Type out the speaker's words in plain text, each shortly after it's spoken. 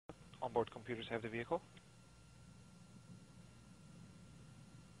onboard computers have the vehicle?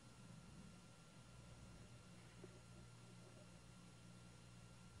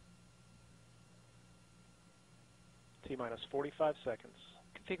 T-minus 45 seconds.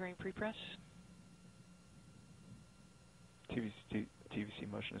 Configuring pre-press.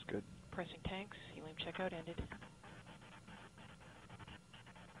 TVC motion is good. Pressing tanks. Helium checkout ended.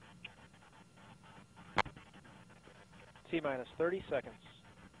 T-minus 30 seconds.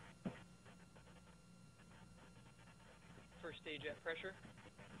 First stage at pressure.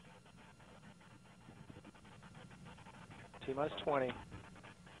 T-minus 20.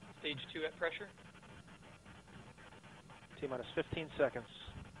 Stage 2 at pressure. T-minus 15 seconds.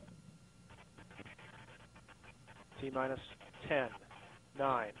 T-minus 10,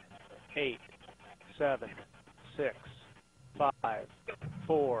 9, 8, 7, 6, 5,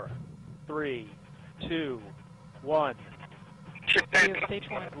 4, 3, 2, 1. Stage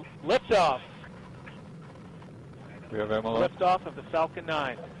 1. Liftoff. We have MLO. Liftoff of the Falcon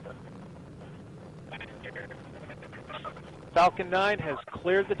 9. Falcon 9 has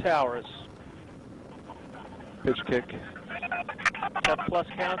cleared the towers. Pitch kick. 10 plus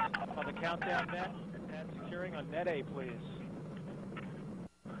count on the countdown net. And securing on net A, please.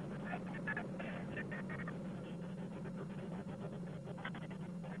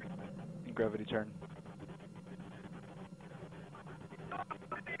 Gravity turn.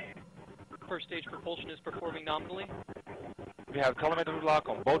 First stage propulsion is performing nominally. We have telemetry lock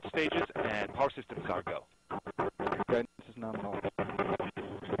on both stages and power systems are go. Guidance is nominal.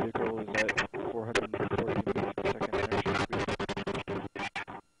 Vehicle is at 440 meters per second inertial speed.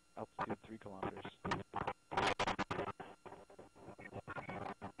 Altitude 3 kilometers.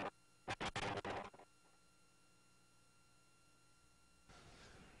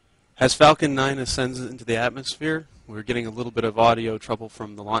 As Falcon 9 ascends into the atmosphere, we're getting a little bit of audio trouble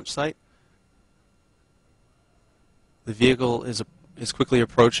from the launch site. The vehicle is quickly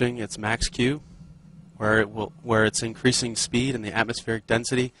approaching its max Q, where its increasing speed and the atmospheric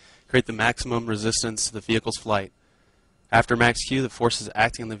density create the maximum resistance to the vehicle's flight. After max Q, the forces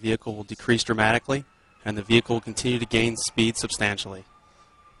acting on the vehicle will decrease dramatically, and the vehicle will continue to gain speed substantially.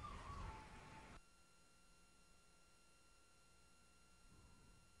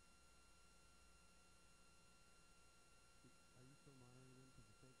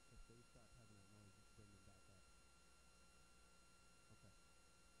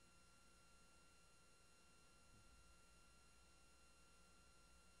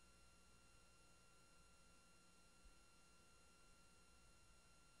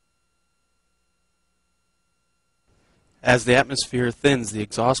 As the atmosphere thins, the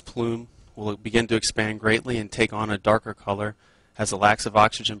exhaust plume will begin to expand greatly and take on a darker color as the lack of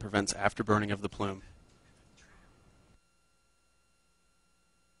oxygen prevents afterburning of the plume.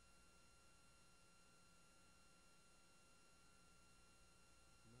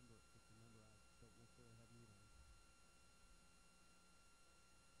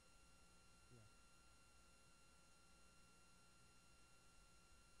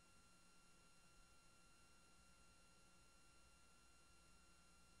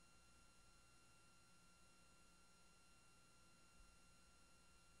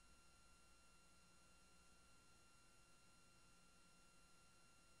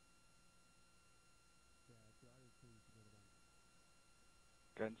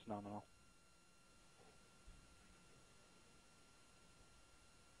 Guidance nominal.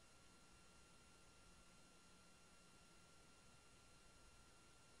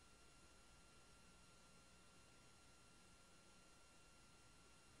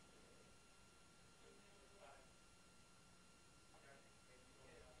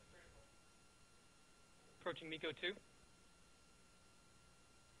 Approaching MECO 2.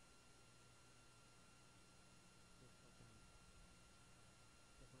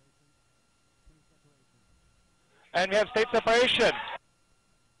 And we have state separation.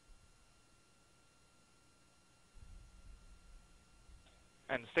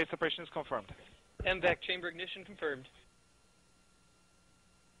 And state separation is confirmed. MVAC chamber ignition confirmed.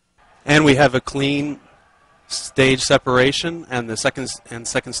 And we have a clean stage separation and the second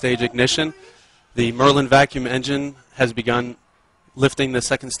stage ignition. The Merlin vacuum engine has begun lifting the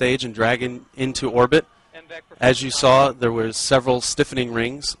second stage and dragging into orbit. As you saw, there were several stiffening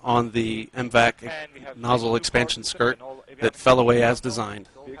rings on the MVAC nozzle expansion skirt that fell away as designed.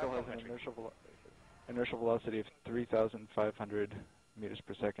 The vehicle has an inertial velocity of 3,500 meters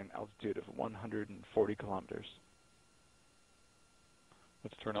per second, altitude of 140 kilometers.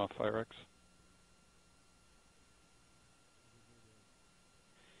 Let's turn off FireX.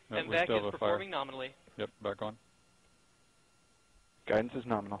 No, MVAC is performing nominally. Yep, back on. Guidance is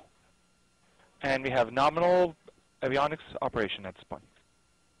nominal. And we have nominal avionics operation at this point.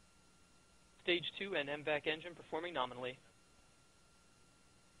 Stage 2 and MVAC engine performing nominally.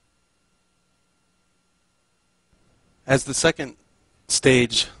 As the second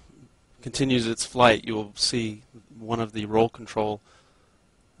stage continues its flight, you will see one of the roll control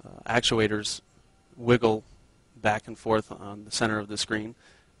actuators wiggle back and forth on the center of the screen.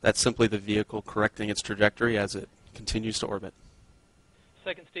 That's simply the vehicle correcting its trajectory as it continues to orbit.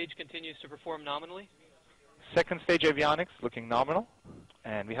 Second stage continues to perform nominally. Second stage avionics looking nominal.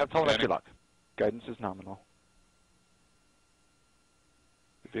 And we have telemetry lock. Guidance is nominal.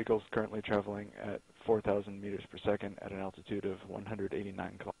 The vehicle is currently traveling at 4,000 meters per second at an altitude of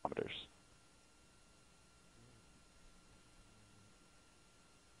 189 kilometers.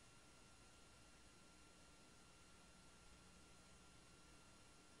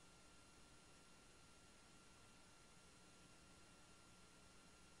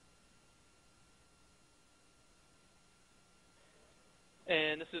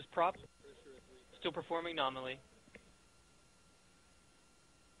 And this is prop, still performing nominally.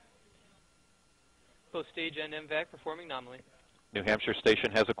 Both stage and MVAC performing nominally. New Hampshire station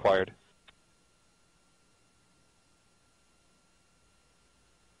has acquired.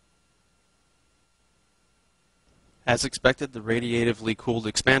 As expected, the radiatively cooled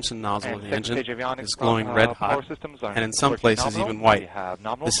expansion nozzle of the engine is glowing red hot, and in some places even white.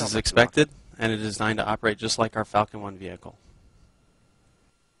 This is expected, and it is designed to operate just like our Falcon 1 vehicle.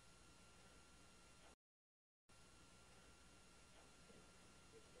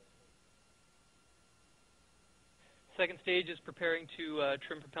 Second stage is preparing to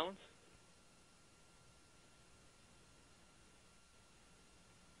trim propellants.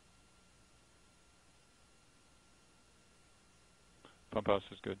 Pump house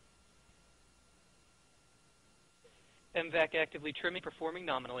is good. MVAC actively trimming, performing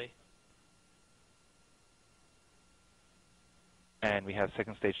nominally. And we have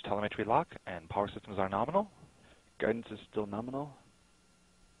second stage telemetry lock, and power systems are nominal. Guidance is still nominal.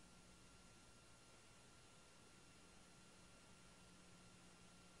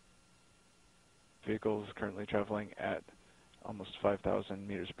 Vehicle is currently traveling at almost 5,000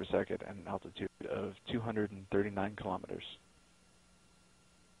 meters per second at an altitude of 239 kilometers.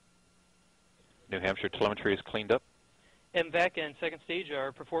 New Hampshire telemetry is cleaned up. MVAC and second stage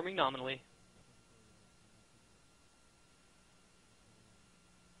are performing nominally.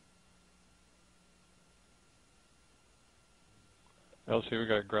 LC, we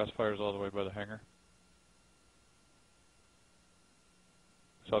got grass fires all the way by the hangar.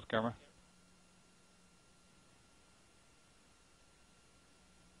 South camera.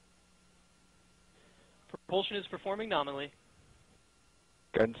 Propulsion is performing nominally.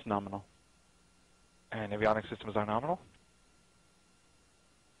 Guidance nominal. And avionics systems are nominal.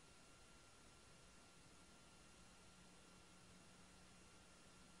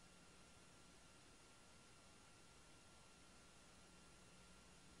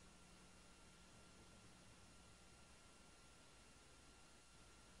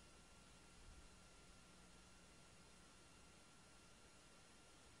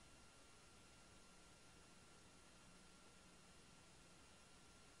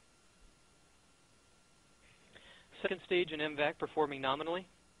 Second stage and MVAC performing nominally.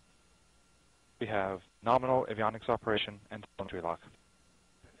 We have nominal avionics operation and telemetry lock.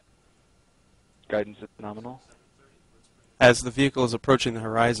 Guidance is nominal. As the vehicle is approaching the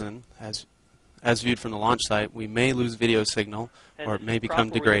horizon, as viewed from the launch site, we may lose video signal, or it may become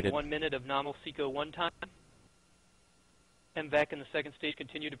degraded. 1 minute of nominal CECO1 time. MVAC and the second stage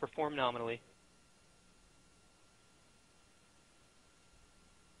continue to perform nominally.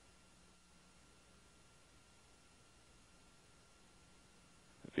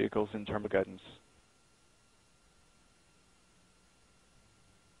 Vehicles in terminal guidance.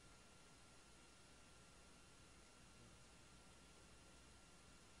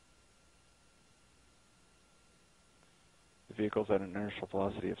 The vehicle is at an inertial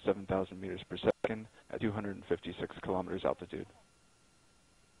velocity of 7,000 meters per second at 256 kilometers altitude.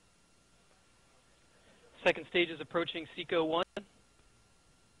 Second stage is approaching CECO1.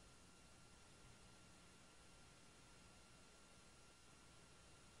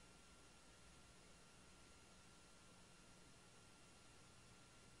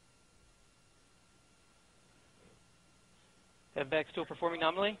 MVAC still performing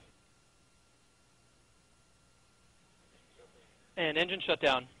nominally. And engine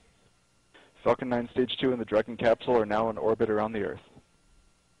shutdown. Falcon 9 Stage 2 and the Dragon Capsule are now in orbit around the Earth.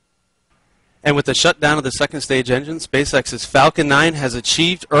 And with the shutdown of the second stage engine, SpaceX's Falcon 9 has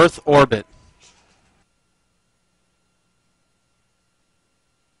achieved Earth orbit.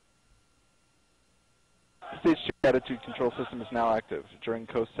 stage 2 attitude control system is now active. During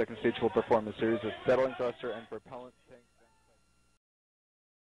coast, second stage will perform a series of settling thruster and propellant tank.